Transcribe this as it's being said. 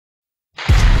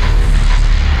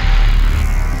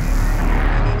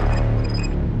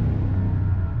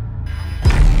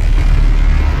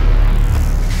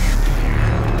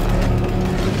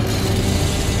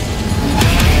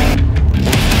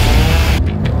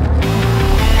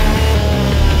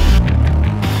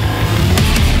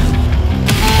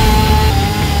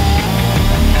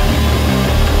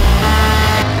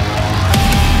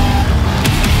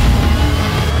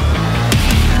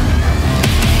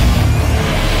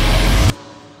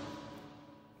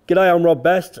G'day, I'm Rob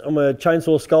Bast. I'm a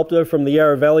chainsaw sculptor from the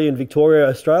Yarra Valley in Victoria,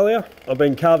 Australia. I've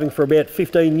been carving for about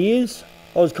 15 years.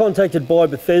 I was contacted by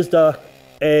Bethesda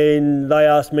and they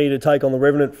asked me to take on the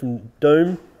Revenant from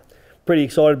Doom. Pretty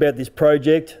excited about this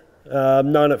project.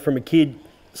 Known it from a kid,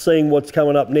 seeing what's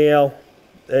coming up now,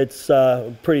 it's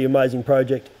a pretty amazing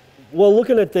project. Well,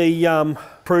 looking at the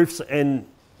proofs and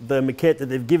the maquette that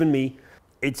they've given me,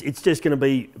 it's just going to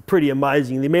be pretty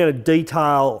amazing. The amount of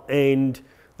detail and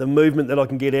the movement that I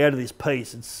can get out of this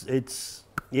piece, it's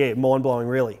mind-blowing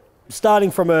really.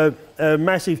 Starting from a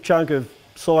massive chunk of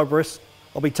cypress,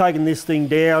 I'll be taking this thing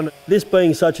down. This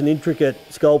being such an intricate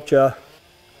sculpture,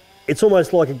 it's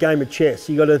almost like a game of chess.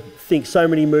 You've got to think so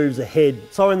many moves ahead.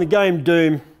 So in the game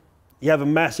Doom, you have a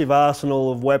massive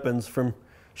arsenal of weapons, from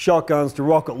shotguns to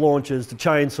rocket launchers to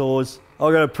chainsaws.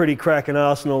 I've got a pretty cracking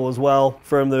arsenal as well,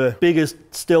 from the biggest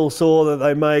steel saw that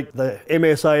they make, the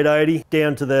MS-880,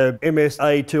 down to the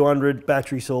MS-A200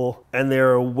 battery saw, and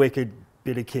they're a wicked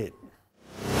bit of kit.